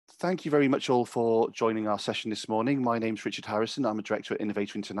Thank you very much all for joining our session this morning. My name's Richard Harrison. I'm a director at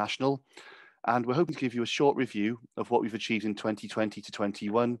Innovator International, and we're hoping to give you a short review of what we've achieved in 2020 to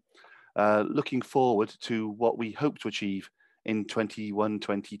 21, looking forward to what we hope to achieve in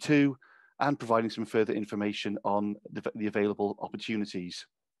 21-22, and providing some further information on the available opportunities.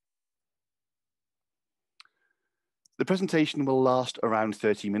 The presentation will last around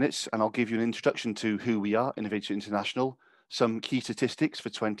 30 minutes, and I'll give you an introduction to who we are, Innovator International, some key statistics for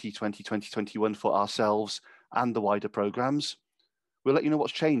 2020-2021 for ourselves and the wider programs. We'll let you know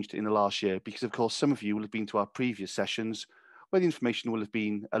what's changed in the last year, because of course some of you will have been to our previous sessions where the information will have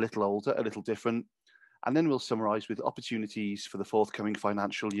been a little older, a little different, and then we'll summarise with opportunities for the forthcoming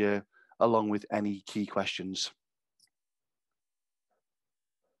financial year, along with any key questions.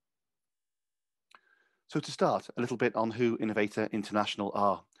 So to start, a little bit on who Innovator International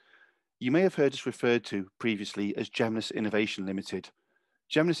are. You may have heard us referred to previously as Gemnis Innovation Limited.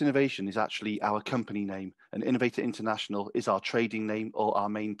 Gemnis Innovation is actually our company name, and Innovator International is our trading name or our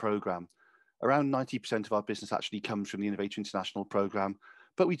main program. Around 90% of our business actually comes from the Innovator International program,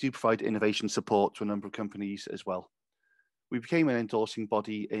 but we do provide innovation support to a number of companies as well. We became an endorsing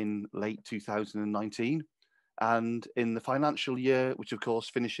body in late 2019, and in the financial year, which of course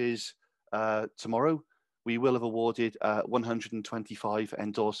finishes tomorrow, we will have awarded 125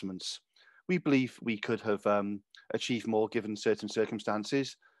 endorsements. We believe we could have achieved more given certain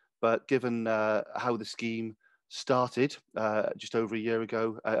circumstances, but given how the scheme started just over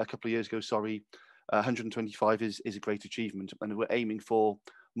a couple of years ago, 125 is a great achievement, and we're aiming for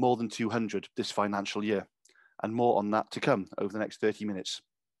more than 200 this financial year, and more on that to come over the next 30 minutes.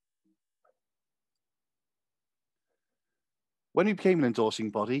 When we became an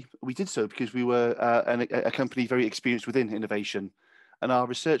endorsing body, we did so because we were a company very experienced within innovation, and our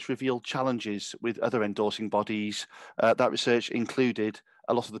research revealed challenges with other endorsing bodies. That research included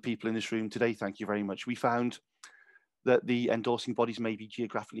a lot of the people in this room today. Thank you very much. We found that the endorsing bodies may be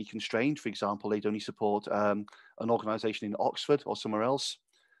geographically constrained. For example, they'd only support an organisation in Oxford or somewhere else.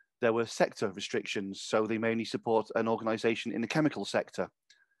 There were sector restrictions, so they may only support an organisation in the chemical sector.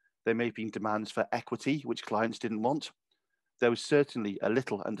 There may have been demands for equity, which clients didn't want. There was certainly a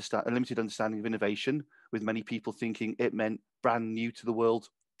limited understanding of innovation, with many people thinking it meant brand new to the world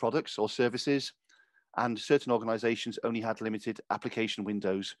products or services, and certain organisations only had limited application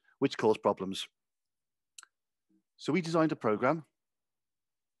windows, which caused problems. So we designed a programme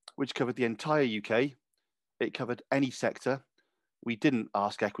which covered the entire UK. It covered any sector. We didn't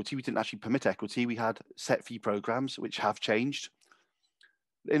ask equity. We didn't actually permit equity. We had set fee programmes, which have changed.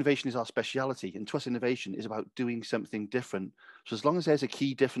 Innovation is our speciality, and to us, innovation is about doing something different. So as long as there's a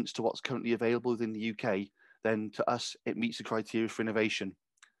key difference to what's currently available within the UK, then to us, it meets the criteria for innovation.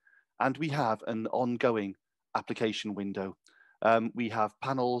 And we have an ongoing application window. We have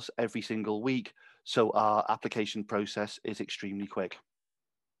panels every single week, so our application process is extremely quick.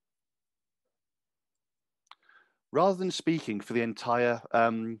 Rather than speaking for the entire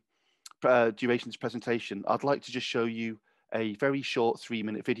duration of this presentation, I'd like to just show you a very short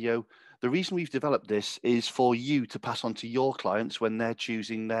 3-minute video. The reason we've developed this is for you to pass on to your clients when they're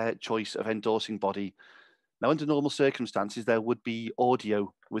choosing their choice of endorsing body. Now, under normal circumstances, there would be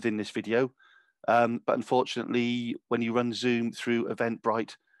audio within this video, but unfortunately, when you run Zoom through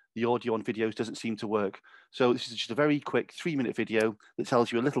Eventbrite, the audio on videos doesn't seem to work. So this is just a very quick 3-minute video that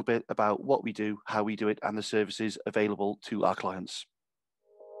tells you a little bit about what we do, how we do it, and the services available to our clients.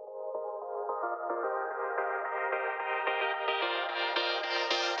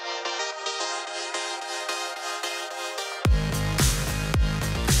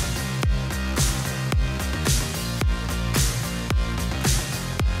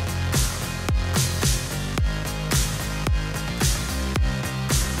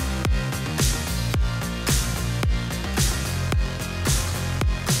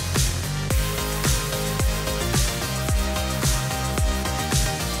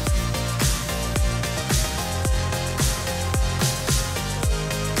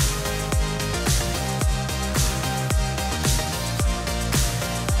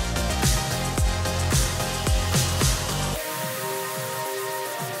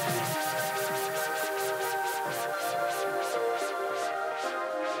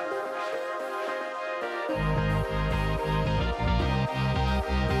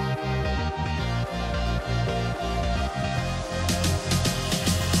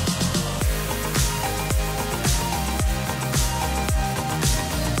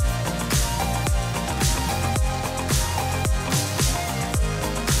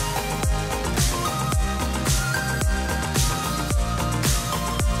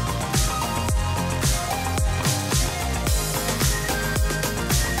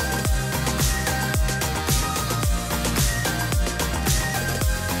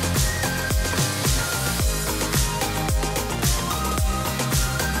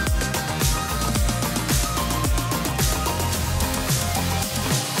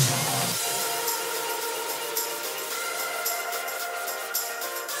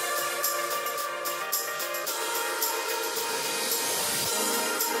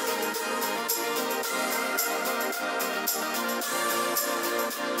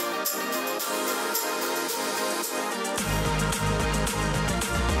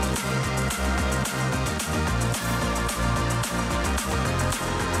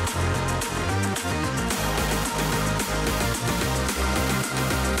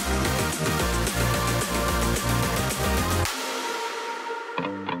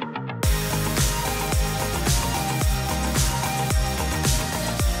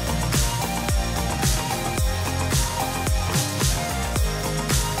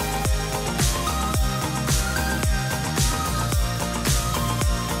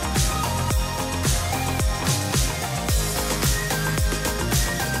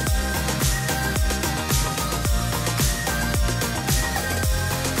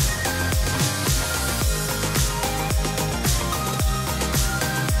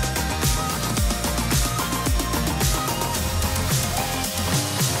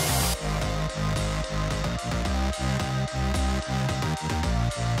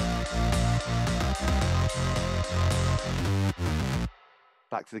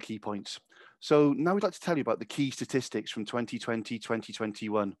 back to the key points. So now we'd like to tell you about the key statistics from 2020,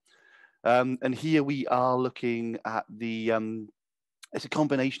 2021. And here we are looking at the, it's a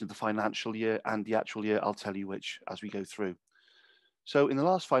combination of the financial year and the actual year. I'll tell you which as we go through. So in the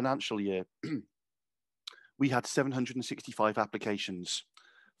last financial year, we had 765 applications.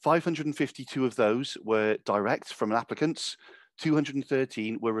 552 of those were direct from applicants.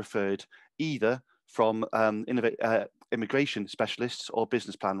 213 were referred either from immigration specialists or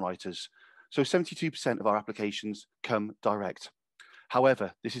business plan writers. So 72% of our applications come direct.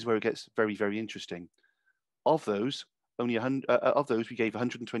 However, this is where it gets very, very interesting. Of those, we gave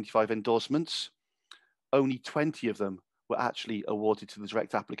 125 endorsements. Only 20 of them were actually awarded to the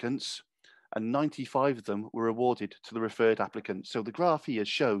direct applicants, and 95 of them were awarded to the referred applicants. So the graph here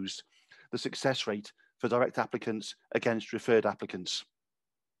shows the success rate for direct applicants against referred applicants.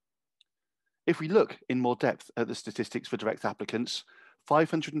 If we look in more depth at the statistics for direct applicants,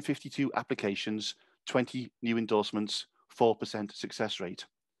 552 applications, 20 new endorsements, 4% success rate.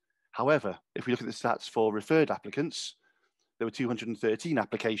 However, if we look at the stats for referred applicants, there were 213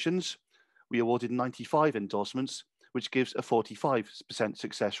 applications. We awarded 95 endorsements, which gives a 45%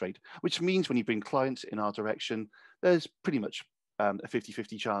 success rate, which means when you bring clients in our direction, there's pretty much a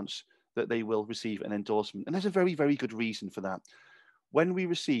 50-50 chance that they will receive an endorsement. And there's a very, very good reason for that. When we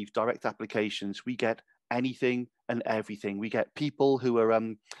receive direct applications, we get anything and everything. We get people who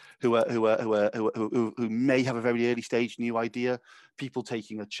may have a very early stage new idea, people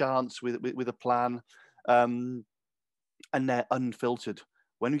taking a chance with a plan, and they're unfiltered.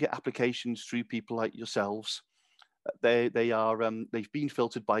 When we get applications through people like yourselves, they've been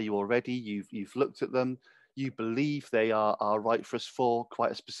filtered by you already. You've looked at them. You believe they are right for us for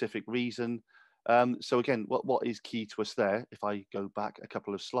quite a specific reason. So again, what is key to us there? If I go back a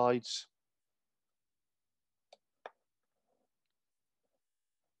couple of slides.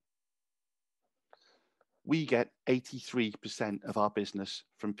 We get 83% of our business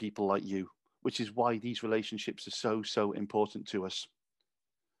from people like you, which is why these relationships are so important to us.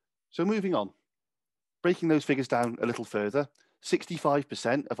 So moving on, breaking those figures down a little further,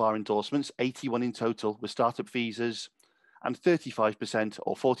 65% of our endorsements, 81 in total, were startup visas, and 35%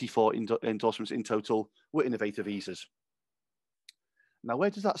 or 44 endorsements in total were innovator visas. Now,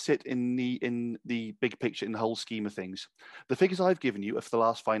 where does that sit in the big picture, in the whole scheme of things? The figures I've given you are for the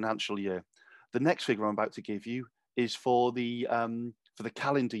last financial year. The next figure I'm about to give you is for the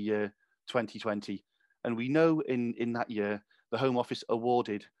calendar year 2020. And we know in that year, the Home Office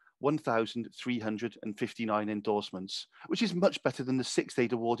awarded 1,359 endorsements, which is much better than the 6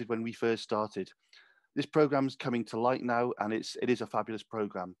 they'd awarded when we first started. This program's coming to light now, and it is a fabulous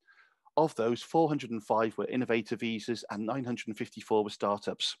program. Of those, 405 were innovator visas and 954 were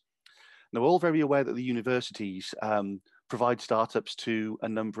startups. Now, we're all very aware that the universities provide startups to a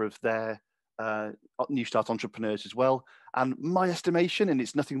number of their new start entrepreneurs as well. And my estimation, and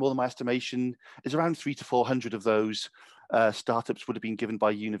it's nothing more than my estimation, is around 300 to 400 of those startups would have been given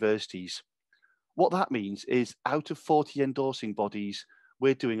by universities. What that means is out of 40 endorsing bodies,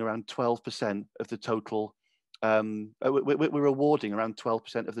 we're doing around 12% of the total. We're awarding around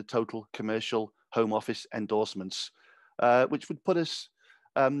 12% of the total commercial Home Office endorsements, which would put us,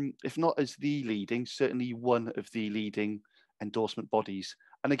 if not as the leading, certainly one of the leading endorsement bodies.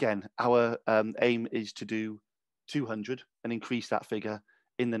 And again, our aim is to do 200 and increase that figure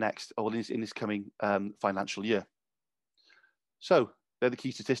in the next, or in this coming financial year. So they're the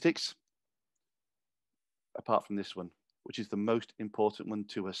key statistics, apart from this one, which is the most important one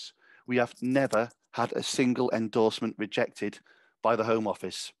to us. We have never had a single endorsement rejected by the Home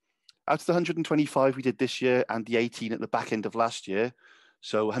Office. Out of the 125 we did this year and the 18 at the back end of last year,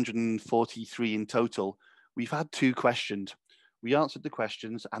 so 143 in total, we've had 2 questioned. We answered the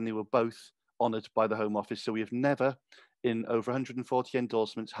questions and they were both honoured by the Home Office. So we have never, in over 140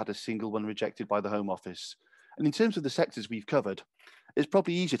 endorsements, had a single one rejected by the Home Office. And in terms of the sectors we've covered, it's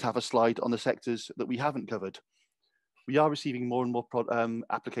probably easier to have a slide on the sectors that we haven't covered. We are receiving more and more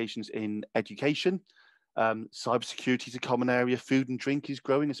applications in education. Cybersecurity is a common area. Food and drink is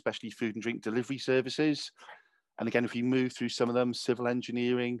growing, especially food and drink delivery services. And again, if we move through some of them, civil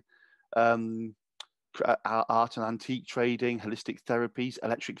engineering, art and antique trading, holistic therapies,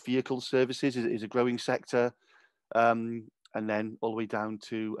 electric vehicle services is a growing sector. And then all the way down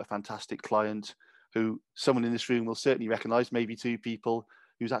to a fantastic client who someone in this room will certainly recognize, maybe 2 people,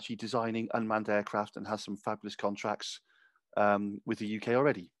 who's actually designing unmanned aircraft and has some fabulous contracts with the UK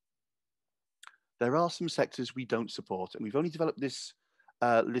already. There are some sectors we don't support, and we've only developed this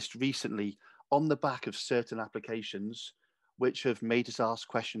list recently on the back of certain applications which have made us ask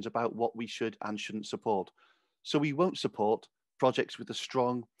questions about what we should and shouldn't support. So we won't support projects with a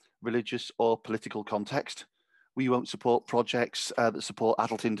strong religious or political context. We won't support projects that support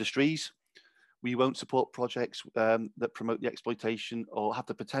adult industries. We won't support projects that promote the exploitation or have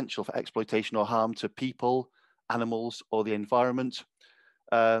the potential for exploitation or harm to people, animals, or the environment.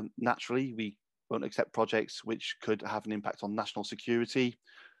 Naturally, we won't accept projects which could have an impact on national security.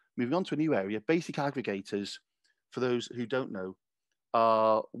 Moving on to a new area, basic aggregators, for those who don't know,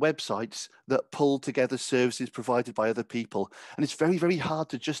 are websites that pull together services provided by other people. And it's very, very hard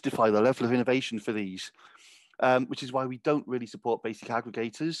to justify the level of innovation for these, which is why we don't really support basic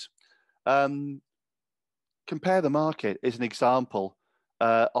aggregators. Compare the Market is an example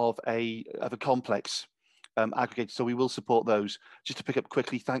of a complex aggregator, so we will support those. Just to pick up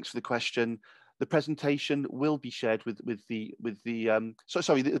quickly, thanks for the question. The presentation will be shared the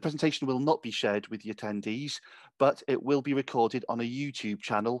presentation will not be shared with the attendees, but it will be recorded on a YouTube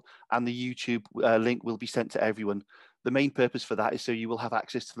channel, and the YouTube link will be sent to everyone. The main purpose for that is so you will have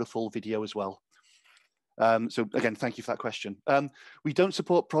access to the full video as well. So again, thank you for that question. We don't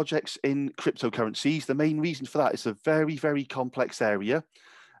support projects in cryptocurrencies. The main reason for that is a very, very complex area.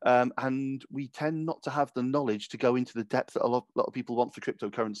 And we tend not to have the knowledge to go into the depth that a lot of people want for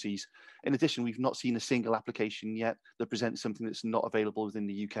cryptocurrencies. In addition, we've not seen a single application yet that presents something that's not available within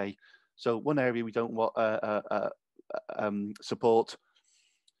the UK. So one area we don't want support.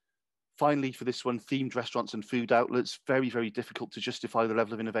 Finally, for this one, themed restaurants and food outlets, very, very difficult to justify the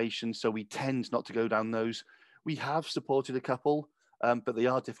level of innovation. So we tend not to go down those. We have supported a couple, but they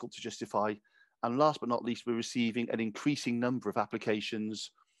are difficult to justify. And last but not least, we're receiving an increasing number of applications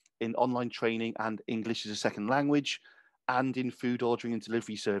in online training and English as a second language, and in food ordering and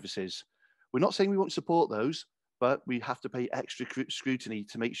delivery services. We're not saying we won't support those, but we have to pay extra scrutiny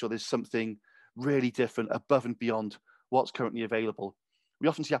to make sure there's something really different above and beyond what's currently available. We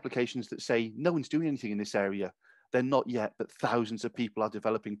often see applications that say, no one's doing anything in this area. They're not yet, but thousands of people are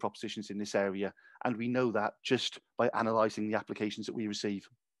developing propositions in this area. And we know that just by analysing the applications that we receive.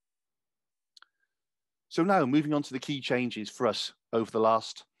 So now moving on to the key changes for us over the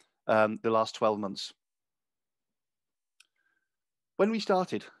last 12 months. When we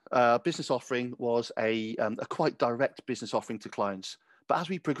started, business offering was a quite direct business offering to clients. But as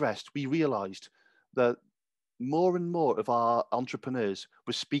we progressed, we realised that more and more of our entrepreneurs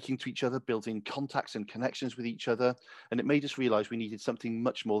were speaking to each other, building contacts and connections with each other. And it made us realise we needed something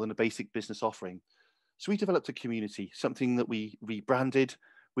much more than a basic business offering. So we developed a community, something that we rebranded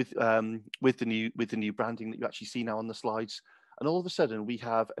with the new branding that you actually see now on the slides. And all of a sudden, we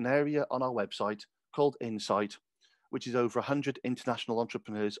have an area on our website called Insight, which is over 100 international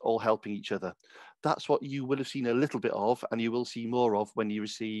entrepreneurs all helping each other. That's what you will have seen a little bit of, and you will see more of when you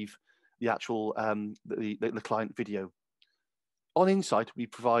receive the actual the client video. On Insight, we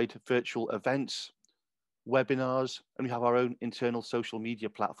provide virtual events, webinars, and we have our own internal social media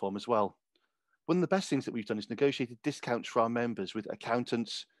platform as well. One of the best things that we've done is negotiated discounts for our members with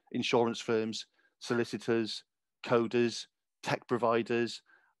accountants, insurance firms, solicitors, coders, tech providers,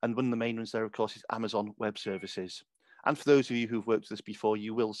 and one of the main ones there, of course, is Amazon Web Services. And for those of you who've worked with us before,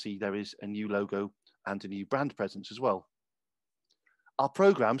 you will see there is a new logo and a new brand presence as well. Our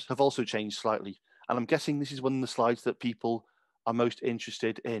programs have also changed slightly, and I'm guessing this is one of the slides that people are most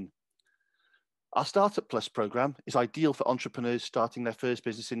interested in. Our Startup Plus program is ideal for entrepreneurs starting their first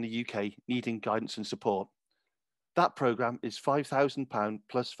business in the UK needing guidance and support. That program is £5,000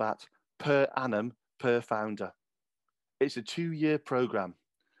 plus VAT per annum per founder. It's a 2-year program,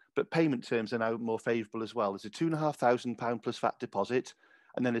 but payment terms are now more favourable as well. There's a £2,500 plus VAT deposit,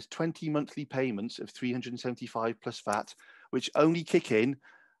 and then there's 20 monthly payments of £375 plus VAT, which only kick in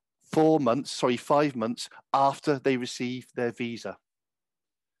 5 months after they receive their visa.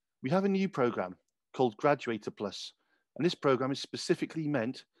 We have a new program called Graduator Plus, and this program is specifically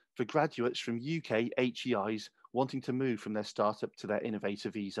meant for graduates from UK HEIs wanting to move from their startup to their Innovator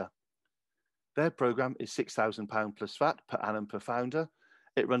visa. Their program is £6,000 plus VAT per annum per founder.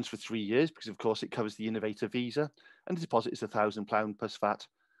 It runs for 3 years because, of course, it covers the Innovator visa, and the deposit is £1,000 plus VAT,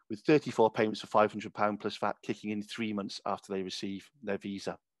 with 34 payments of £500 plus VAT kicking in 3 months after they receive their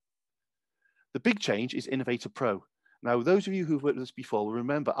visa. The big change is Innovator Pro. Now, those of you who've worked with us before will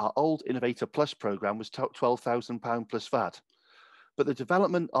remember our old Innovator Plus program was £12,000 plus VAT. But the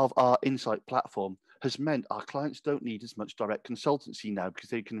development of our Insight platform has meant our clients don't need as much direct consultancy now because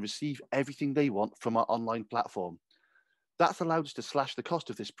they can receive everything they want from our online platform. That's allowed us to slash the cost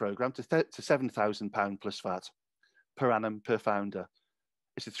of this program to £7,000 plus VAT per annum per founder.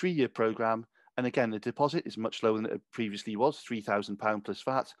 It's a 3-year program, and again, the deposit is much lower than it previously was, £3,000 plus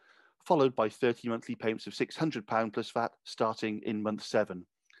VAT, followed by 30 monthly payments of £600 plus VAT starting in month 7.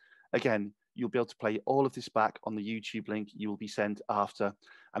 Again, You'll be able to play all of this back on the YouTube link you will be sent after,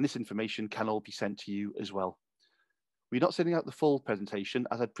 and this information can all be sent to you as well. We're not sending out the full presentation,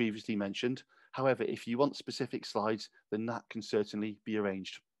 as I previously mentioned. However, if you want specific slides, then that can certainly be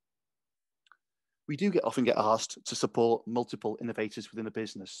arranged. We do often get asked to support multiple innovators within a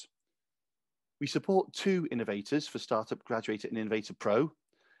business. We support 2 innovators for Startup Graduate and Innovator Pro,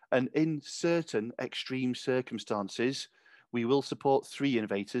 and in certain extreme circumstances, we will support 3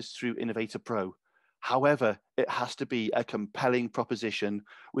 innovators through Innovator Pro. However, it has to be a compelling proposition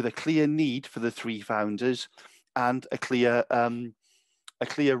with a clear need for the 3 founders and a clear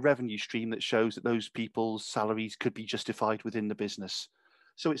revenue stream that shows that those people's salaries could be justified within the business.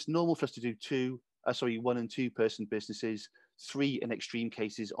 So it's normal for us to do 1 and 2 person businesses, 3 in extreme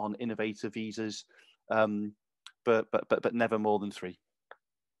cases on innovator visas, but never more than 3.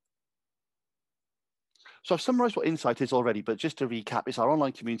 So I've summarized what Insight is already, but just to recap, it's our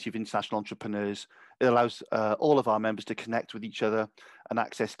online community of international entrepreneurs. It allows all of our members to connect with each other and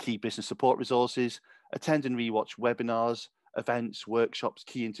access key business support resources, attend and rewatch webinars, events, workshops,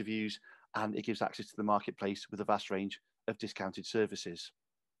 key interviews, and it gives access to the marketplace with a vast range of discounted services.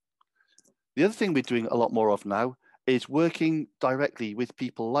 The other thing we're doing a lot more of now is working directly with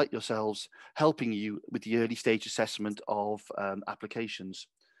people like yourselves, helping you with the early stage assessment of applications.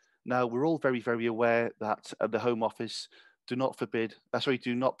 Now, we're all very, very aware that the Home Office do not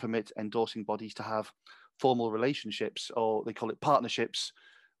permit endorsing bodies to have formal relationships, or they call it partnerships,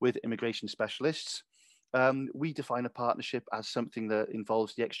 with immigration specialists. We define a partnership as something that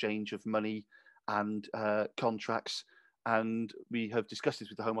involves the exchange of money and contracts. And we have discussed this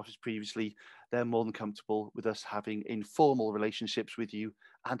with the Home Office previously. They're more than comfortable with us having informal relationships with you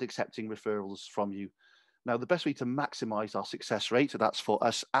and accepting referrals from you. Now, the best way to maximize our success rate, so that's for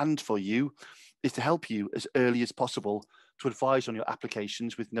us and for you, is to help you as early as possible to advise on your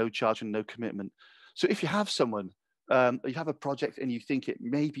applications with no charge and no commitment. So if you have someone, you have a project and you think it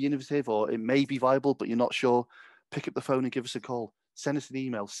may be innovative or it may be viable, but you're not sure, pick up the phone and give us a call. Send us an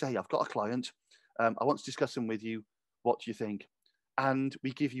email. Say, I've got a client. I want to discuss them with you. What do you think? And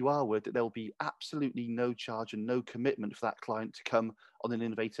we give you our word that there will be absolutely no charge and no commitment for that client to come on an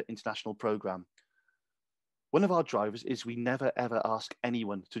Innovator International program. One of our drivers is we never, ever ask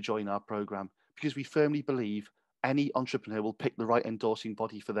anyone to join our program, because we firmly believe any entrepreneur will pick the right endorsing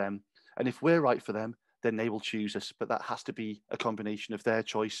body for them. And if we're right for them, then they will choose us. But that has to be a combination of their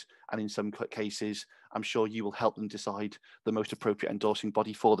choice. And in some cases, I'm sure you will help them decide the most appropriate endorsing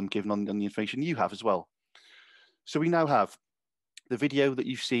body for them, given on the information you have as well. So we now have the video that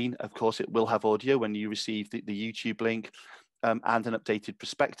you've seen. Of course, it will have audio when you receive the YouTube link, and an updated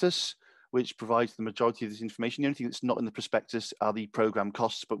prospectus, which provides the majority of this information. The only thing that's not in the prospectus are the program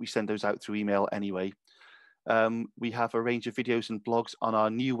costs, but we send those out through email anyway. We have a range of videos and blogs on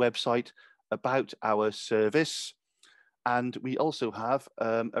our new website about our service. And we also have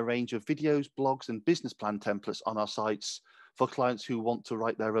a range of videos, blogs, and business plan templates on our sites for clients who want to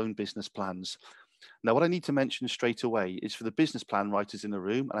write their own business plans. Now, what I need to mention straight away is for the business plan writers in the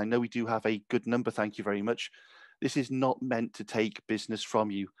room, and I know we do have a good number, thank you very much. This is not meant to take business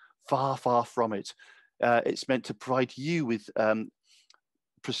from you. Far, far from it. It's meant to provide you with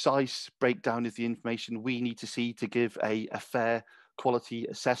precise breakdown of the information we need to see to give a fair quality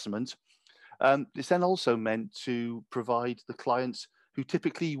assessment. It's then also meant to provide the clients who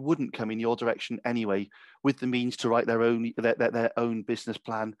typically wouldn't come in your direction anyway, with the means to write their own business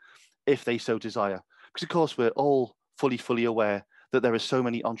plan if they so desire. Because of course we're all fully aware that there are so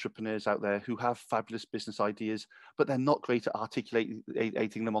many entrepreneurs out there who have fabulous business ideas, but they're not great at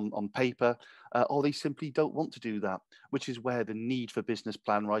articulating them on paper, or they simply don't want to do that, which is where the need for business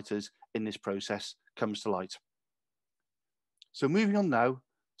plan writers in this process comes to light. So moving on now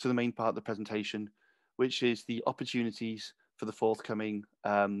to the main part of the presentation, which is the opportunities for the forthcoming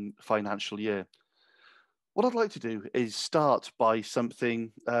financial year. What I'd like to do is start by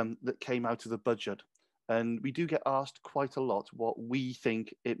something that came out of the budget. And we do get asked quite a lot what we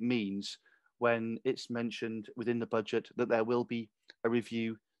think it means when it's mentioned within the budget that there will be a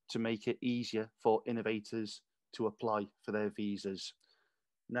review to make it easier for innovators to apply for their visas.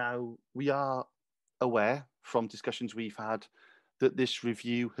 Now, we are aware from discussions we've had that this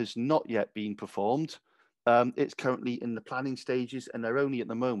review has not yet been performed. It's currently in the planning stages, and they're only at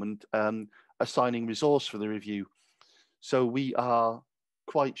the moment assigning resource for the review. So we are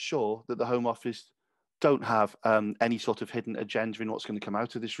quite sure that the Home Office don't have any sort of hidden agenda in what's going to come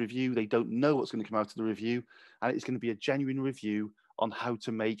out of this review. They don't know what's going to come out of the review, and it's going to be a genuine review on how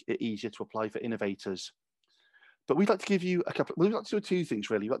to make it easier to apply for innovators. But we'd like to give you we'd like to do 2 things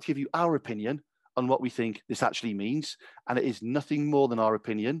really. We'd like to give you our opinion on what we think this actually means, and it is nothing more than our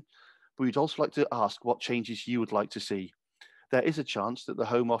opinion. but we'd also like to ask what changes you would like to see. There is a chance that the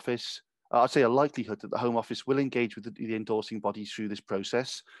Home Office, I'd say a likelihood that the Home Office will engage with the endorsing bodies through this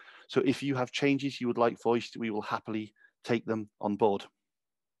process. So if you have changes you would like voiced, we will happily take them on board.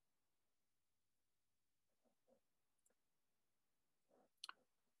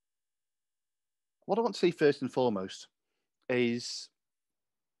 What I want to say first and foremost is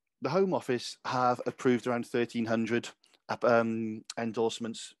the Home Office have approved around 1,300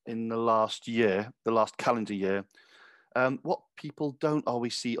 endorsements in the last year, the last calendar year. What people don't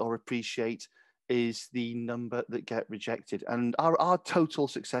always see or appreciate is the number that get rejected. And our total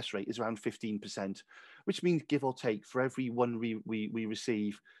success rate is around 15%, which means give or take for every one we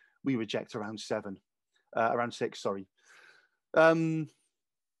receive, we reject around six, sorry. That's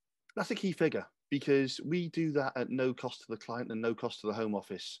a key figure because we do that at no cost to the client and no cost to the Home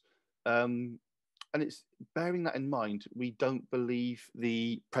Office. And it's bearing that in mind, we don't believe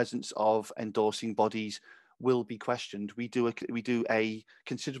the presence of endorsing bodies will be questioned. We do a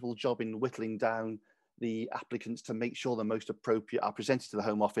considerable job in whittling down the applicants to make sure the most appropriate are presented to the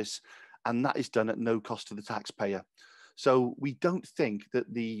Home Office, and that is done at no cost to the taxpayer. So we don't think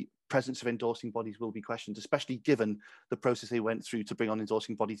that the presence of endorsing bodies will be questioned, especially given the process they went through to bring on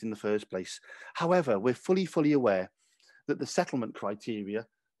endorsing bodies in the first place. However, we're fully aware that the settlement criteria,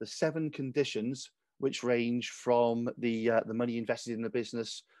 the 7 conditions, which range from the money invested in the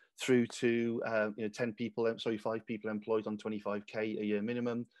business through to 5 people employed on 25k a year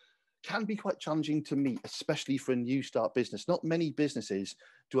minimum, can be quite challenging to meet, especially for a new start business. Not many businesses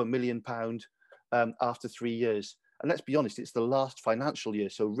do £1 million after 3 years. And let's be honest, it's the last financial year.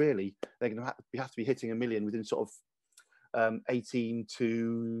 So really, they're going to have to be hitting 1 million within sort of 18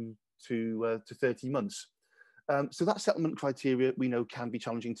 to 30 months. So that settlement criteria we know can be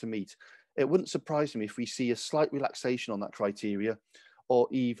challenging to meet. It wouldn't surprise me if we see a slight relaxation on that criteria, or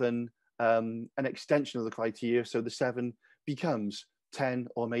even an extension of the criteria, so the 7 becomes 10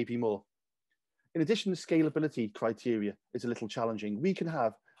 or maybe more. In addition, the scalability criteria is a little challenging. We can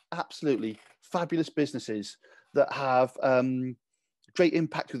have absolutely fabulous businesses that have great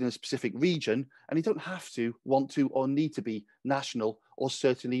impact within a specific region, and they don't have to, want to, or need to be national, or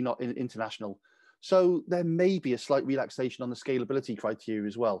certainly not international. So there may be a slight relaxation on the scalability criteria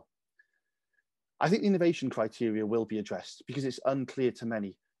as well. I think the innovation criteria will be addressed because it's unclear to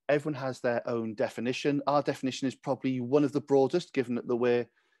many. Everyone has their own definition. Our definition is probably one of the broadest, given that we're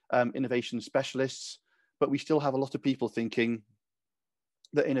innovation specialists, but we still have a lot of people thinking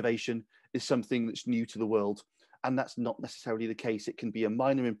that innovation is something that's new to the world. And that's not necessarily the case. It can be a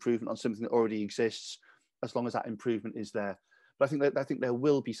minor improvement on something that already exists, as long as that improvement is there. But I think there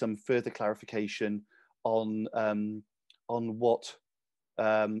will be some further clarification on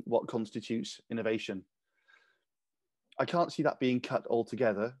what constitutes innovation. I can't see that being cut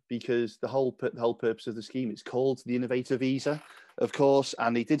altogether because the whole purpose of the scheme is called the Innovator Visa, of course,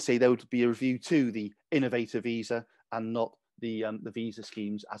 and they did say there would be a review to the Innovator Visa and not the visa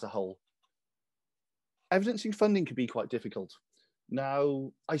schemes as a whole. Evidencing funding can be quite difficult.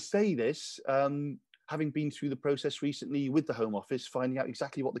 Now, I say this having been through the process recently with the Home Office, finding out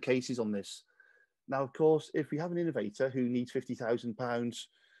exactly what the case is on this. Now, of course, if we have an innovator who needs £50,000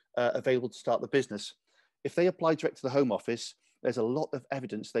 available to start the business, if they apply direct to the Home Office, there's a lot of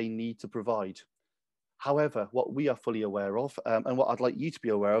evidence they need to provide. However, what we are fully aware of, and what I'd like you to be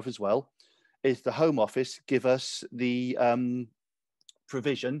aware of as well, is the Home Office give us the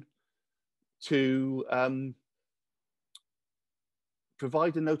provision to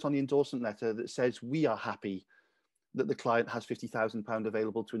provide a note on the endorsement letter that says we are happy that the client has £50,000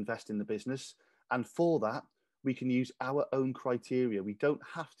 available to invest in the business. And for that, we can use our own criteria. We don't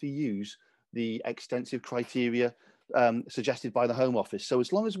have to use the extensive criteria suggested by the Home Office. So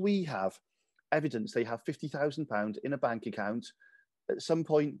as long as we have evidence they have £50,000 in a bank account at some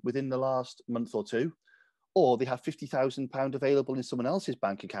point within the last month or two, or they have £50,000 available in someone else's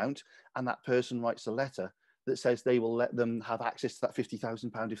bank account, and that person writes a letter that says they will let them have access to that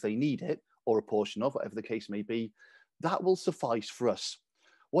 £50,000 if they need it, or a portion of, whatever the case may be, that will suffice for us.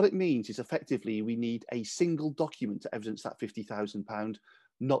 What it means is effectively we need a single document to evidence that £50,000,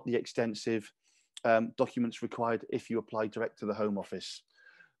 not the extensive documents required if you apply direct to the Home Office.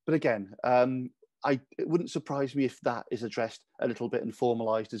 But again, it wouldn't surprise me if that is addressed a little bit and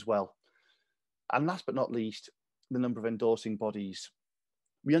formalised as well. And last but not least, the number of endorsing bodies.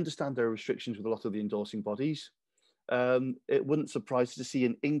 We understand there are restrictions with a lot of the endorsing bodies. It wouldn't surprise us to see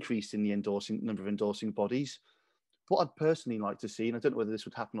an increase in the number of endorsing bodies. What I'd personally like to see, and I don't know whether this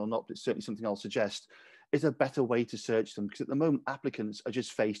would happen or not, but it's certainly something I'll suggest, is a better way to search them. Because at the moment, applicants are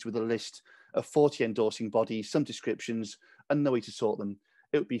just faced with a list of 40 endorsing bodies, some descriptions, and no way to sort them.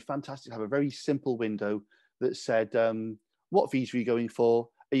 it would be fantastic to have a very simple window that said, what visa are you going for?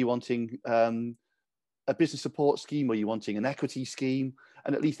 Are you wanting a business support scheme, or are you wanting an equity scheme?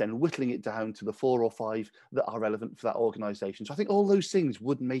 And at least then whittling it down to the 4 or 5 that are relevant for that organisation. So I think all those things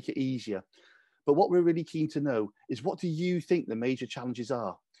would make it easier. But what we're really keen to know is, what do you think the major challenges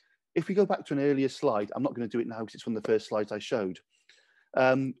are? If we go back to an earlier slide, I'm not going to do it now because it's one of the first slides I showed.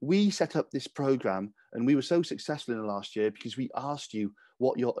 We set up this program and we were so successful in the last year because we asked you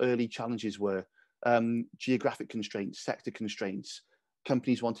what your early challenges were, geographic constraints, sector constraints,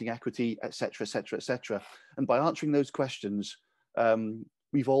 companies wanting equity, etc., etc., etc. And by answering those questions,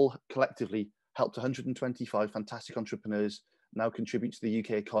 we've all collectively helped 125 fantastic entrepreneurs now contribute to the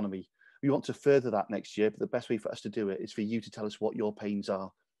UK economy. We want to further that next year, but the best way for us to do it is for you to tell us what your pains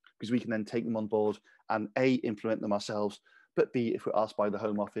are, because we can then take them on board and A, implement them ourselves, but B, if we're asked by the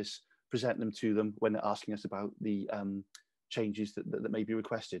Home Office, present them to them when they're asking us about the changes that may be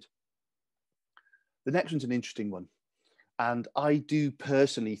requested. The next one's an interesting one. And I do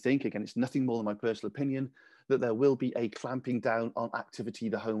personally think, again, it's nothing more than my personal opinion, that there will be a clamping down on activity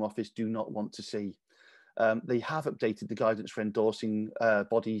the Home Office do not want to see. They have updated the guidance for endorsing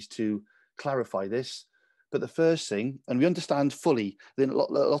bodies to clarify this. But the first thing, and we understand fully that in a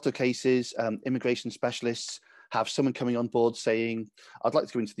lot of cases, immigration specialists have someone coming on board saying, I'd like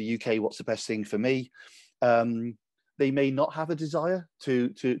to go into the UK, what's the best thing for me? They may not have a desire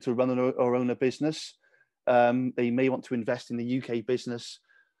to run or own a business. They may want to invest in the UK business,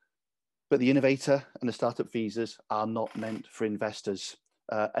 but the Innovator and the startup visas are not meant for investors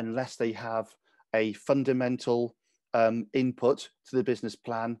unless they have a fundamental input to the business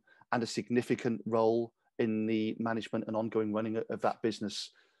plan and a significant role in the management and ongoing running of that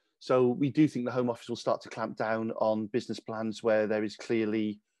business. So we do think the Home Office will start to clamp down on business plans where there is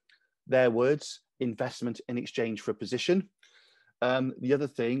clearly, their words, investment in exchange for a position. The other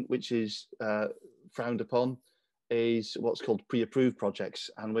thing, which is frowned upon, is what's called pre-approved projects.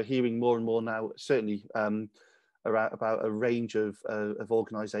 And we're hearing more and more now, certainly about a range of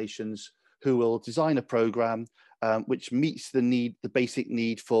organisations who will design a programme which meets the basic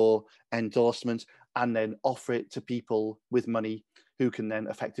need for endorsement, and then offer it to people with money who can then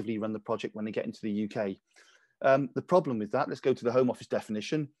effectively run the project when they get into the UK. The problem with that, let's go to the Home Office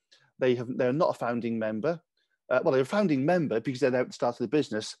definition. They're not a founding member. Well, they're a founding member because they're there at the start of the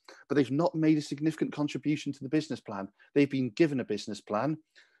business, but they've not made a significant contribution to the business plan. They've been given a business plan,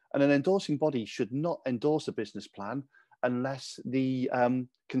 and an endorsing body should not endorse a business plan unless the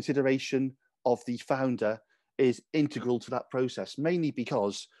consideration of the founder is integral to that process, mainly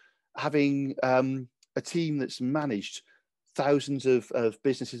because having a team that's managed thousands of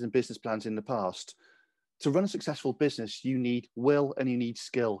businesses and business plans in the past, to run a successful business, you need will and you need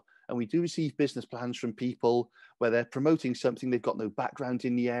skill. And we do receive business plans from people where they're promoting something, they've got no background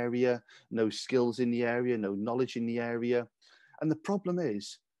in the area, no skills in the area, no knowledge in the area. And the problem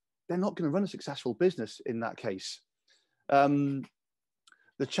is, they're not going to run a successful business in that case. The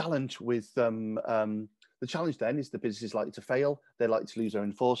challenge then is the business is likely to fail, they're likely to lose their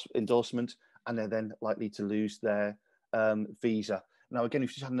endorsement, and they're then likely to lose their visa. Now, again, if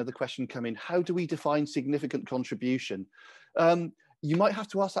you just had another question come in, how do we define significant contribution? You might have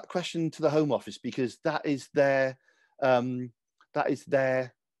to ask that question to the Home Office, because that is their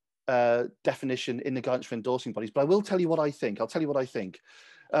definition in the guidance for endorsing bodies. But I will tell you what I think. I'll tell you what I think.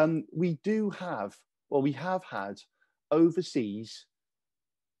 We have had overseas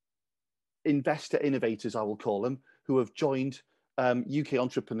investor innovators, I will call them, who have joined UK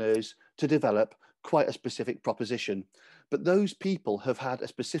entrepreneurs to develop quite a specific proposition. But those people have had a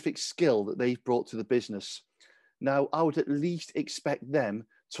specific skill that they've brought to the business. Now, I would at least expect them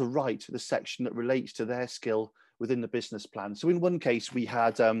to write the section that relates to their skill within the business plan. So in one case, we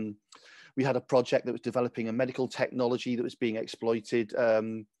had a project that was developing a medical technology that was being exploited.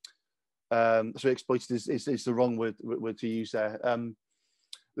 So exploited is the wrong word to use there.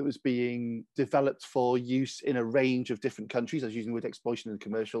 That was being developed for use in a range of different countries. I was using the word exploitation in the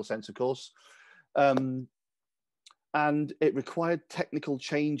commercial sense, of course. And it required technical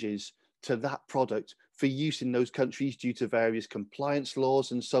changes to that product for use in those countries due to various compliance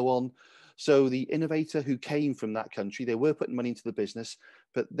laws and so on. So the innovator who came from that country, they were putting money into the business,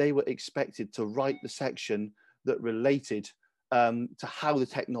 but they were expected to write the section that related to how the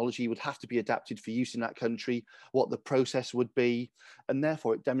technology would have to be adapted for use in that country, what the process would be, and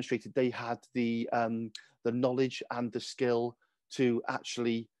therefore it demonstrated they had the knowledge and the skill to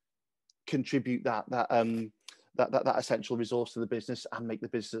actually contribute that essential resource to the business and make the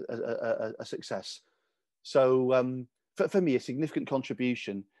business a success. So for me, a significant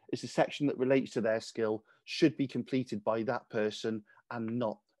contribution is the section that relates to their skill should be completed by that person and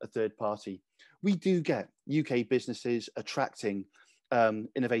not a third party. We do get UK businesses attracting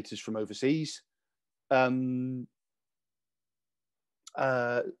innovators from overseas.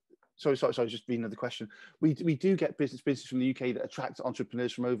 Sorry, just reading another question. We do get businesses from the UK that attract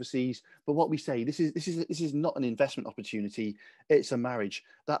entrepreneurs from overseas, but what we say, this is not an investment opportunity, it's a marriage.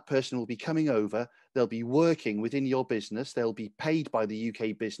 That person will be coming over, they'll be working within your business, they'll be paid by the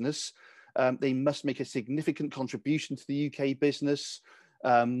UK business, they must make a significant contribution to the UK business,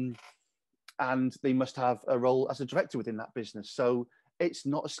 and they must have a role as a director within that business. So it's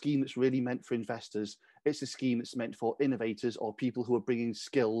not a scheme that's really meant for investors. It's a scheme that's meant for innovators or people who are bringing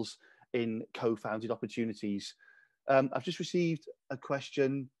skills in co-founded opportunities. I've just received a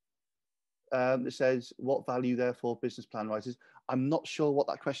question that says, what value therefore business plan writers? I'm not sure what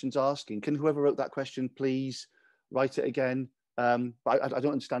that question's asking. Can whoever wrote that question please write it again? But I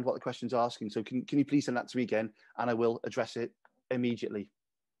don't understand what the question's asking. So can you please send that to me again and I will address it immediately.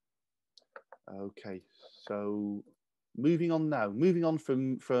 Okay, so moving on now, moving on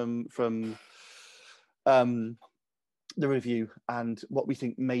from the review and what we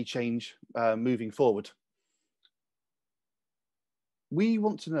think may change moving forward. We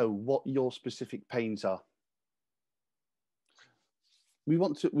want to know what your specific pains are. We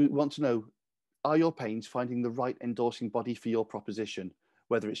want to know, are your pains finding the right endorsing body for your proposition,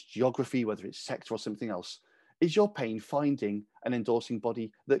 whether it's geography, whether it's sector or something else? Is your pain finding an endorsing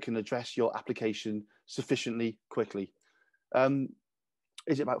body that can address your application sufficiently quickly?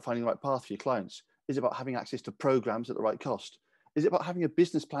 Is it about finding the right path for your clients? Is it about having access to programs at the right cost? Is it about having a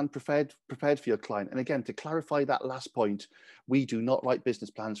business plan prepared for your client? And again, to clarify that last point, we do not write business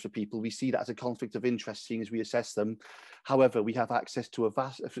plans for people. We see that as a conflict of interest, seeing as we assess them. However, we have access to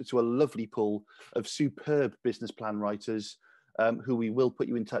a lovely pool of superb business plan writers who we will put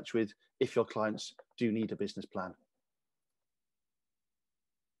you in touch with if your clients do need a business plan.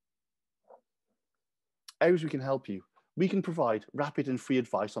 Areas we can help you. We can provide rapid and free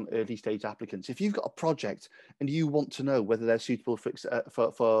advice on early stage applicants. If you've got a project and you want to know whether they're suitable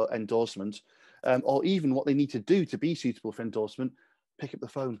for endorsement, or even what they need to do to be suitable for endorsement, pick up the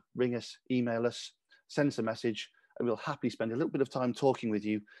phone, ring us, email us, send us a message, and we'll happily spend a little bit of time talking with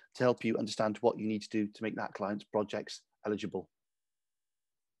you to help you understand what you need to do to make that client's projects eligible.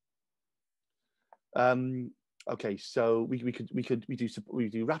 Okay, so we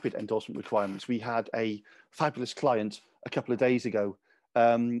do rapid endorsement requirements. We had a fabulous client a couple of days ago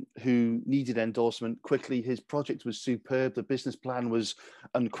who needed endorsement quickly. His project was superb. The business plan was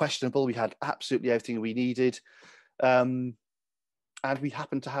unquestionable. We had absolutely everything we needed. And we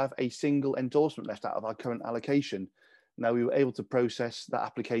happened to have a single endorsement left out of our current allocation. Now, we were able to process that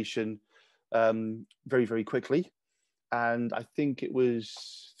application very, very quickly. And I think it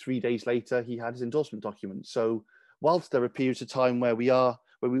was 3 days later, he had his endorsement document. So whilst there are periods of time where we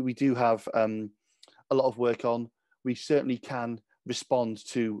do have a lot of work on, we certainly can respond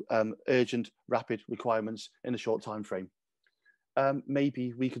to urgent, rapid requirements in a short time frame.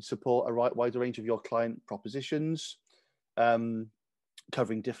 Maybe we could support a wider range of your client propositions,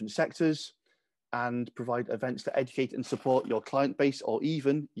 covering different sectors, and provide events to educate and support your client base, or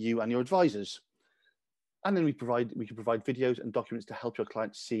even you and your advisors. And then we can provide videos and documents to help your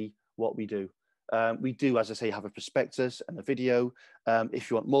clients see what we do. We do, as I say, have a prospectus and a video. If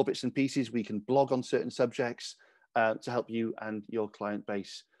you want more bits and pieces, we can blog on certain subjects to help you and your client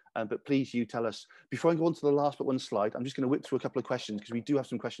base. But please, you tell us. Before I go on to the last but one slide, I'm just going to whip through a couple of questions because we do have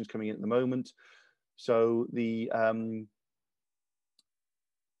some questions coming in at the moment. So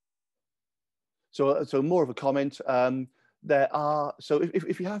so more of a comment.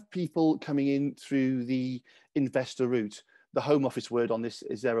 If you have people coming in through the investor route, the Home Office word on this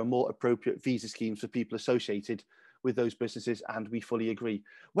is there are more appropriate visa schemes for people associated with those businesses, and we fully agree.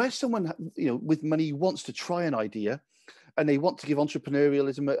 Where someone with money wants to try an idea and they want to give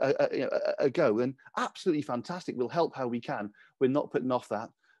entrepreneurialism a go, then absolutely fantastic. We'll help how we can. We're not putting off that,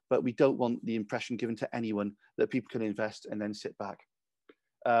 but we don't want the impression given to anyone that people can invest and then sit back.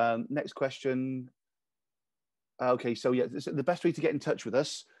 Next question. Okay, so yeah, the best way to get in touch with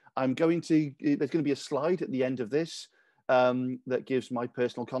us, there's going to be a slide at the end of this that gives my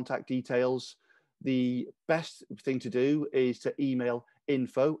personal contact details. The best thing to do is to email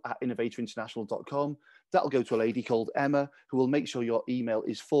info@innovatorinternational.com. That'll go to a lady called Emma, who will make sure your email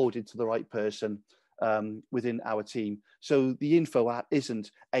is forwarded to the right person within our team. So the info@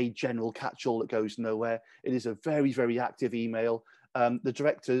 isn't a general catch-all that goes nowhere. It is a very, very active email. The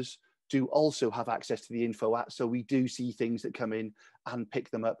directors do also have access to the info@, so we do see things that come in and pick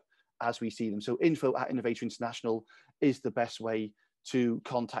them up as we see them. So info@Innovator International is the best way to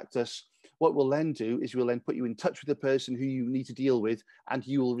contact us. What we'll then do is we'll then put you in touch with the person who you need to deal with, and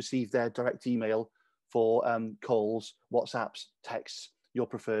you will receive their direct email for calls, WhatsApps, texts, your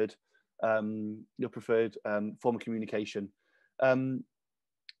preferred form of communication.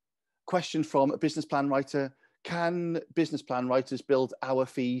 Question from a business plan writer: can business plan writers build our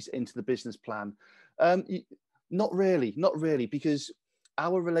fees into the business plan? Not really, because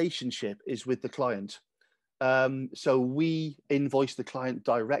our relationship is with the client. So we invoice the client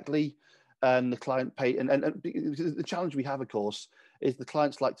directly, and the client pay. And the challenge we have, of course, is the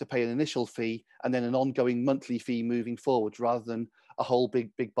clients like to pay an initial fee and then an ongoing monthly fee moving forward, rather than a whole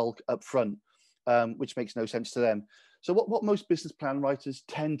big bulk up front, which makes no sense to them. So what most business plan writers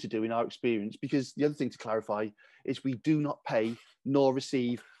tend to do in our experience, because the other thing to clarify is we do not pay nor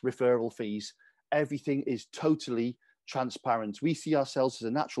receive referral fees. Everything is totally transparent. We see ourselves as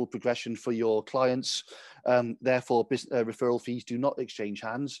a natural progression for your clients. Therefore, referral fees do not exchange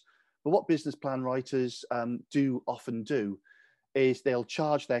hands. But what business plan writers do often do is they'll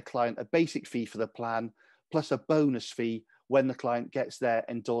charge their client a basic fee for the plan, plus a bonus fee when the client gets their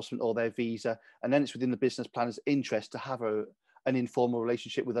endorsement or their visa. And then it's within the business planner's interest to have an informal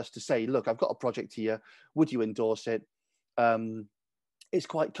relationship with us to say, look, I've got a project here, would you endorse it? It's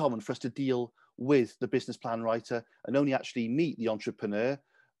quite common for us to deal with the business plan writer and only actually meet the entrepreneur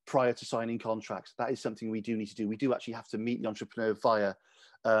prior to signing contracts. That is something we do need to do. We do actually have to meet the entrepreneur via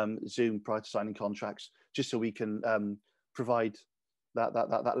Zoom prior to signing contracts, just so we can provide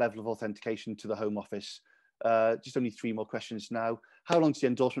that level of authentication to the Home Office. Just only 3 more questions now. How long does the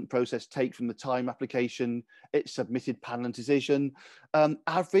endorsement process take from the time application it's submitted, panel and decision?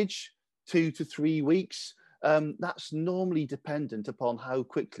 Average 2 to 3 weeks. That's normally dependent upon how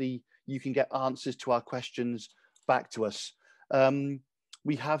quickly you can get answers to our questions back to us.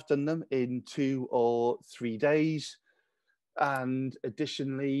 We have done them in 2 or 3 days. And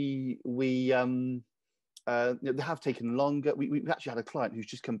additionally, they have taken longer. We've actually had a client who's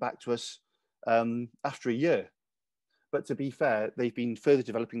just come back to us after a year. But to be fair, they've been further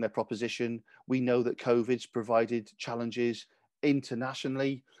developing their proposition. We know that COVID's provided challenges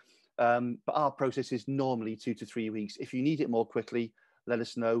internationally, but our process is normally 2 to 3 weeks. If you need it more quickly, let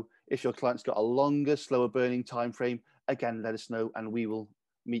us know. If your client's got a longer, slower burning time frame, again, let us know and we will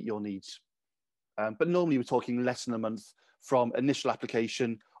meet your needs. But normally we're talking less than a month from initial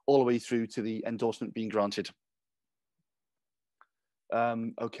application all the way through to the endorsement being granted.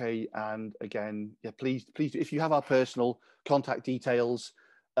 Okay, and again, yeah, please, if you have our personal contact details,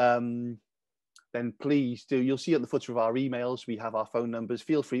 then please do. You'll see at the footer of our emails, we have our phone numbers.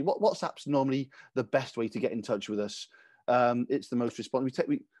 Feel free. WhatsApp's normally the best way to get in touch with us. It's the most responsive.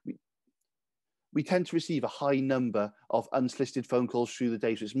 We tend to receive a high number of unsolicited phone calls through the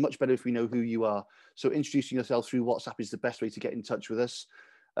day, so it's much better if we know who you are. So introducing yourself through WhatsApp is the best way to get in touch with us.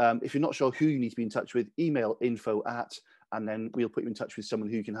 If you're not sure who you need to be in touch with, email info@, and then we'll put you in touch with someone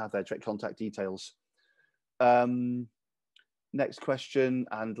who can have their direct contact details. Next question,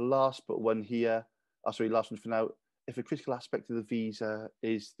 and last but one here. Oh, sorry, last one for now. If a critical aspect of the visa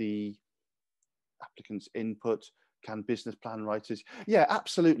is the applicant's input, can business plan writers? Yeah,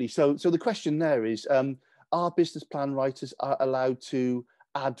 absolutely. So the question there is, are business plan writers allowed to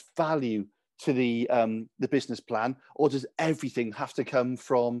add value to the business plan, or does everything have to come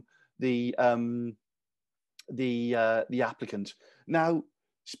from the applicant? Now,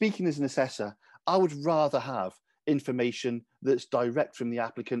 speaking as an assessor, I would rather have information that's direct from the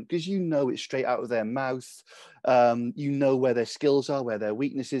applicant, because you know it's straight out of their mouth. You know where their skills are, where their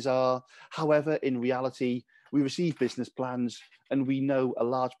weaknesses are. However, in reality, we receive business plans and we know a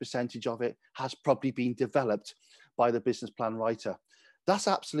large percentage of it has probably been developed by the business plan writer. That's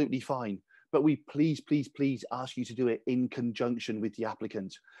absolutely fine. But we please ask you to do it in conjunction with the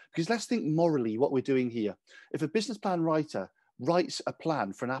applicant. Because let's think morally what we're doing here. If a business plan writer writes a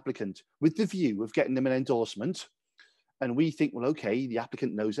plan for an applicant with the view of getting them an endorsement, and we think, well, okay, the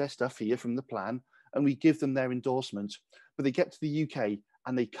applicant knows their stuff here from the plan, and we give them their endorsement, but they get to the UK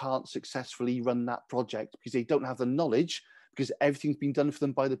and they can't successfully run that project because they don't have the knowledge, because everything's been done for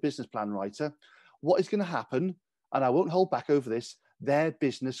them by the business plan writer, what is going to happen, and I won't hold back over this, their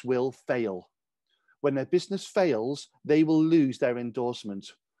business will fail. When their business fails, they will lose their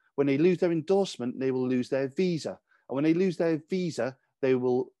endorsement. When they lose their endorsement, they will lose their visa. And when they lose their visa, they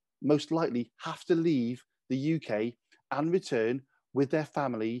will most likely have to leave the UK and return with their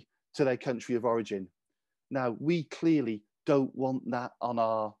family to their country of origin. Now, we clearly don't want that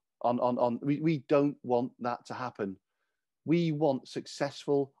we don't want that to happen. We want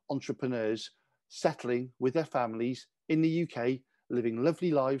successful entrepreneurs settling with their families in the UK, living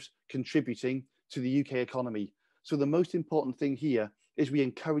lovely lives, contributing to the UK economy. So the most important thing here is we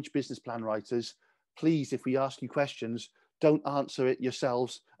encourage business plan writers, please, if we ask you questions, don't answer it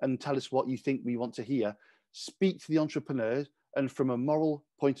yourselves and tell us what you think we want to hear. Speak to the entrepreneurs, and from a moral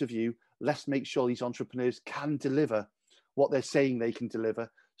point of view, let's make sure these entrepreneurs can deliver what they're saying they can deliver,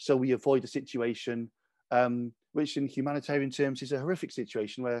 so we avoid a situation which in humanitarian terms is a horrific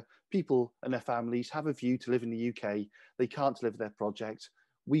situation where people and their families have a view to live in the UK, they can't deliver their project,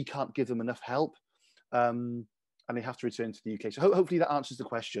 we can't give them enough help, and they have to return to the UK. So hopefully that answers the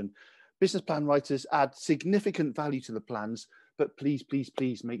question. Business plan writers add significant value to the plans, but please, please,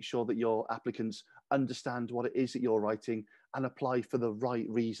 please make sure that your applicants understand what it is that you're writing and apply for the right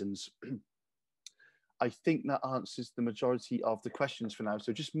reasons. I think that answers the majority of the questions for now.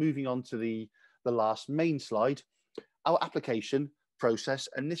 So just moving on to the last main slide. Our application process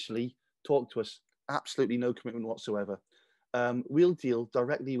initially, talk to us, absolutely no commitment whatsoever. We'll deal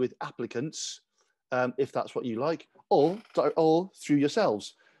directly with applicants if that's what you like, or through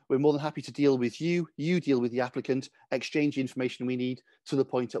yourselves. We're more than happy to deal with you, you deal with the applicant, exchange the information we need to the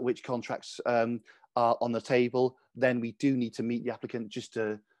point at which contracts are on the table. Then we do need to meet the applicant just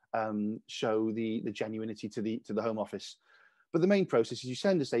to show the genuinity to the Home Office. But the main process is you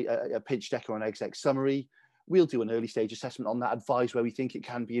send us a pitch deck or an exec summary. We'll do an early stage assessment on that, advise where we think it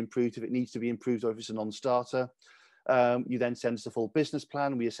can be improved, if it needs to be improved, or if it's a non-starter. You then send us a full business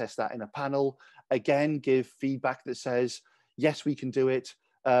plan. We assess that in a panel. Again, give feedback that says, yes, we can do it.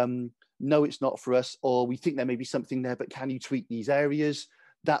 No, it's not for us, or we think there may be something there, but can you tweak these areas?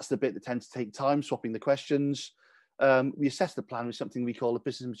 That's the bit that tends to take time, swapping the questions. We assess the plan with something we call a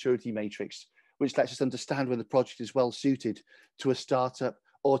business maturity matrix, which lets us understand whether the project is well suited to a startup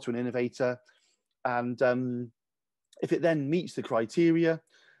or to an innovator. And if it then meets the criteria,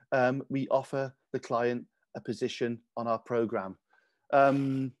 we offer the client a position on our program.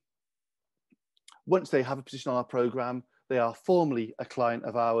 Once they have a position on our program, they are formally a client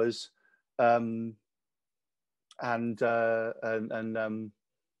of ours, and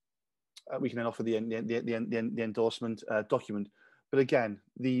we can then offer the endorsement document. But again,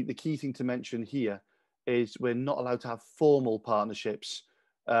 the key thing to mention here is we're not allowed to have formal partnerships.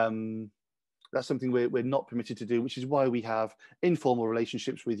 That's something we're not permitted to do, which is why we have informal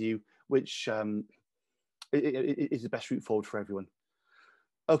relationships with you, which is the best route forward for everyone.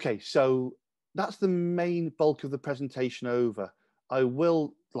 Okay, so that's the main bulk of the presentation over. I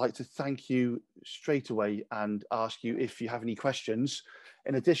will like to thank you straight away and ask you if you have any questions.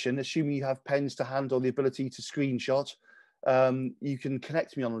 In addition, assuming you have pens to hand or the ability to screenshot, you can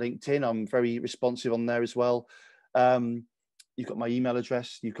connect me on LinkedIn. I'm very responsive on there as well. You've got my email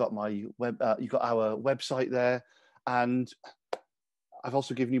address, you've got my you've got our website there, and I've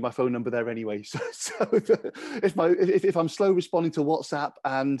also given you my phone number there anyway. So if I'm slow responding to WhatsApp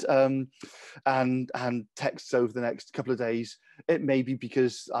and texts over the next couple of days, it may be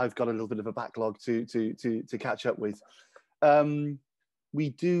because I've got a little bit of a backlog to catch up with. We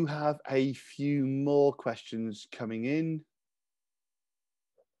do have a few more questions coming in.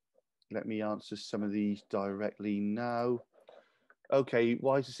 Let me answer some of these directly now. Okay,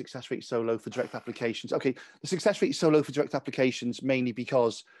 why is the success rate so low for direct applications? Okay, the success rate is so low for direct applications mainly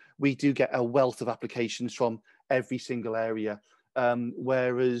because we do get a wealth of applications from every single area.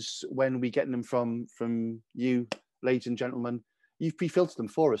 Whereas when we get them from you, ladies and gentlemen, you've pre-filtered them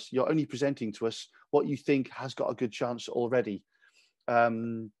for us. You're only presenting to us what you think has got a good chance already.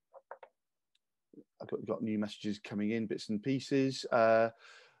 I've got new messages coming in, bits and pieces.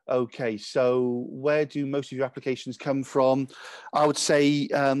 Okay, so where do most of your applications come from? I would say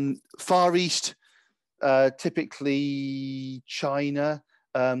Far East, typically China,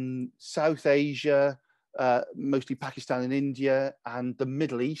 South Asia, mostly Pakistan and India, and the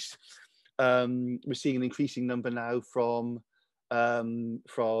Middle East. We're seeing an increasing number now from Saudi,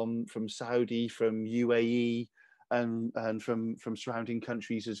 from UAE, and from surrounding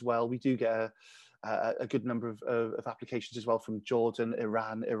countries as well. We do get a good number of applications as well from Jordan,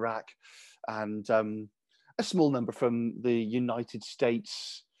 Iran, Iraq, and a small number from the United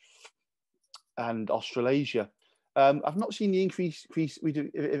States and Australasia. I've not seen the increase we do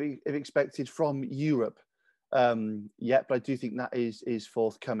if expected from Europe yet, but I do think that is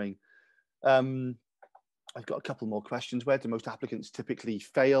forthcoming. I've got a couple more questions. Where do most applicants typically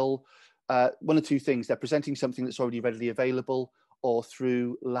fail? One or two things: they're presenting something that's already readily available, or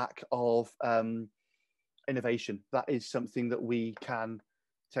through lack of innovation. That is something that we can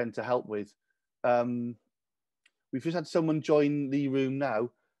tend to help with. We've just had someone join the room now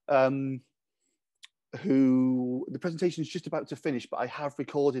who the presentation is just about to finish, but I have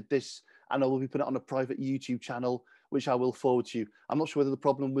recorded this and I will be putting it on a private YouTube channel, which I will forward to you. I'm not sure whether the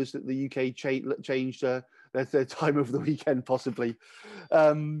problem was that the UK changed their time over the weekend, possibly.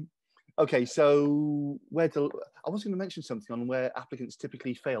 Okay, so I was going to mention something on where applicants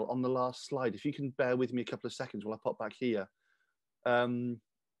typically fail on the last slide. If you can bear with me a couple of seconds while I pop back here.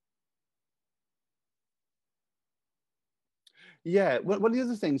 Yeah, one of the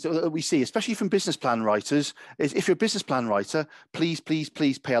other things that we see, especially from business plan writers, is if you're a business plan writer, please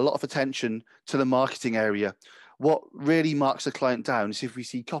pay a lot of attention to the marketing area. What really marks a client down is if we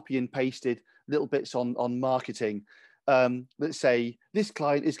see copy and pasted little bits on marketing. Let's say this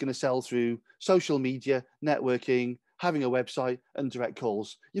client is going to sell through social media, networking, having a website, and direct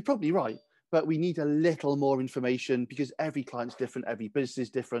calls. You're probably right, but we need a little more information because every client's different, every business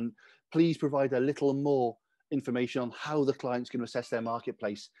is different. Please provide a little more information on how the client's going to assess their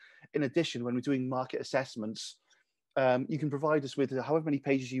marketplace. In addition, when we're doing market assessments, you can provide us with however many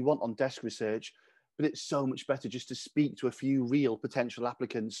pages you want on desk research, but it's so much better just to speak to a few real potential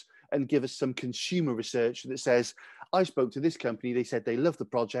applicants and give us some consumer research that says, I spoke to this company, they said they love the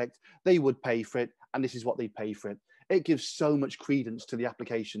project, they would pay for it, and this is what they pay for it. It gives so much credence to the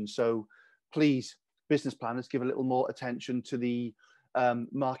application. So please, business planners, give a little more attention to the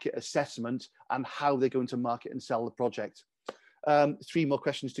market assessment and how they're going to market and sell the project. 3 more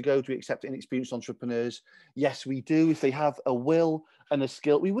questions to go. Do we accept inexperienced entrepreneurs? Yes, we do. If they have a will and a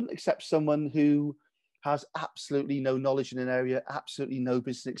skill, we wouldn't accept someone who has absolutely no knowledge in an area, absolutely no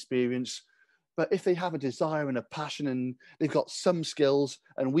business experience. But if they have a desire and a passion and they've got some skills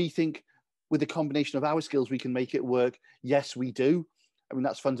and we think with a combination of our skills, we can make it work, yes, we do. I mean,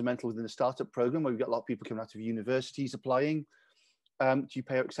 that's fundamental within the startup program where we've got a lot of people coming out of universities applying. Do you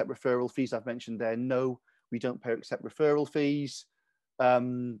pay or accept referral fees? I've mentioned there, no, we don't pay or accept referral fees.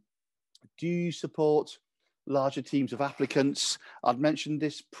 Do you support larger teams of applicants? I've mentioned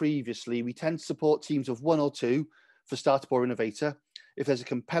this previously. We tend to support teams of 1 or 2 for startup or innovator. If there's a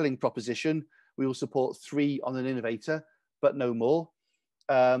compelling proposition, we will support 3 on an innovator, but no more.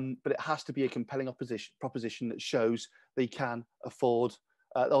 But it has to be a compelling proposition that shows they can afford,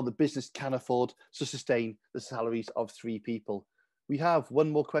 or the business can afford to sustain the salaries of 3 people. We have one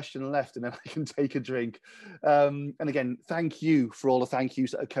more question left and then I can take a drink. And again, thank you for all the thank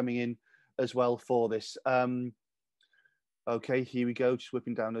yous that are coming in as well for this. Okay, here we go. Just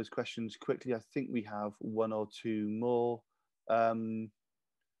whipping down those questions quickly. I think we have 1 or 2 more. Yeah,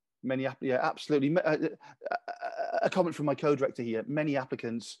 absolutely. A comment from my co-director here. Many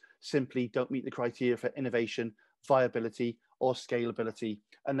applicants simply don't meet the criteria for innovation, viability, or scalability.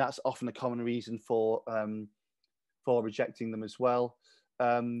 And that's often a common reason for rejecting them as well.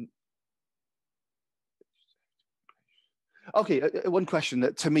 Okay, one question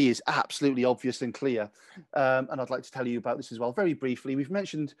that to me is absolutely obvious and clear, and I'd like to tell you about this as well. Very briefly, we've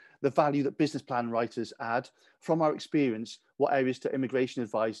mentioned the value that business plan writers add. From our experience, what areas do immigration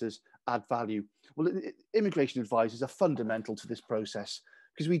advisors add value? Well, immigration advisors are fundamental to this process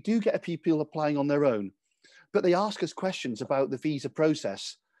because we do get people applying on their own, but they ask us questions about the visa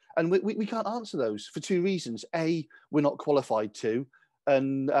process. And we can't answer those for 2 reasons. A, we're not qualified to,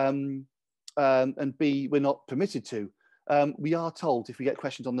 and B, we're not permitted to. We are told if we get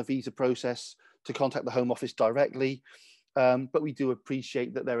questions on the visa process to contact the Home Office directly, but we do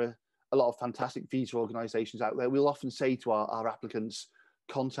appreciate that there are a lot of fantastic visa organisations out there. We'll often say to our applicants,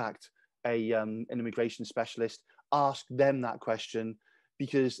 contact an immigration specialist, ask them that question,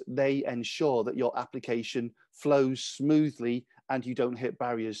 because they ensure that your application flows smoothly and you don't hit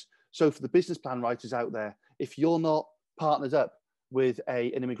barriers. So for the business plan writers out there, if you're not partnered up with an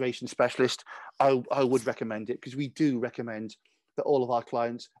immigration specialist, I would recommend it, because we do recommend that all of our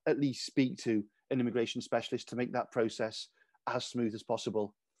clients at least speak to an immigration specialist to make that process as smooth as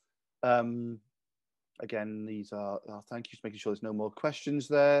possible. Again, these are thank yous, making sure there's no more questions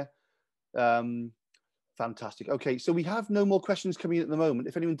there. Fantastic. Okay, so we have no more questions coming in at the moment.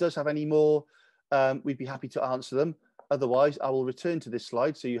 If anyone does have any more, we'd be happy to answer them. Otherwise, I will return to this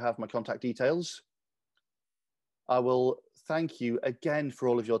slide so you have my contact details. I will thank you again for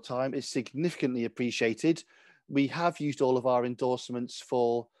all of your time. It's significantly appreciated. We have used all of our endorsements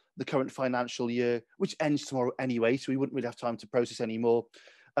for the current financial year, which ends tomorrow anyway, so we wouldn't really have time to process any more.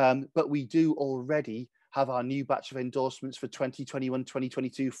 But we do already have our new batch of endorsements for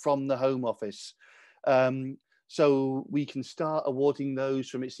 2021-2022 from the Home Office. So we can start awarding those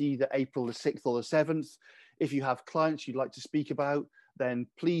from it's either April the 6th or the 7th. If you have clients you'd like to speak about, then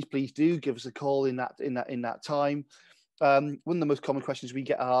please do give us a call in that time. One of the most common questions we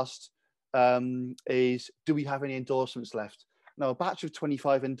get asked is, do we have any endorsements left? Now, a batch of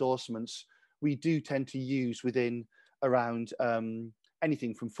 25 endorsements, we do tend to use within around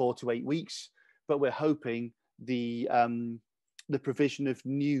anything from 4 to 8 weeks, but we're hoping the the provision of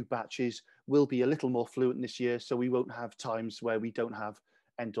new batches will be a little more fluent this year, so we won't have times where we don't have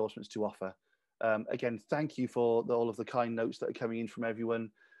endorsements to offer. Again, thank you for all of the kind notes that are coming in from everyone.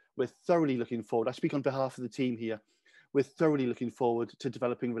 We're thoroughly looking forward. I speak on behalf of the team here. We're thoroughly looking forward to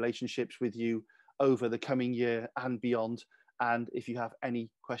developing relationships with you over the coming year and beyond. And if you have any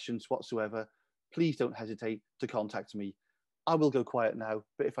questions whatsoever, please don't hesitate to contact me. I will go quiet now,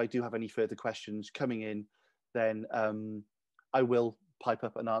 but if I do have any further questions coming in, then I will pipe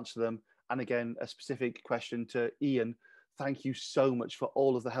up and answer them. And again, a specific question to Ian. Thank you so much for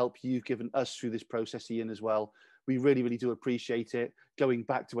all of the help you've given us through this process, Ian, as well. We really, really do appreciate it, going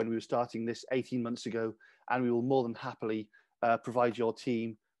back to when we were starting this 18 months ago, and we will more than happily provide your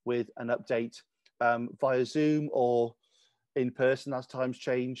team with an update via Zoom or in person as times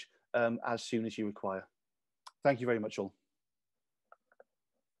change, as soon as you require. Thank you very much all.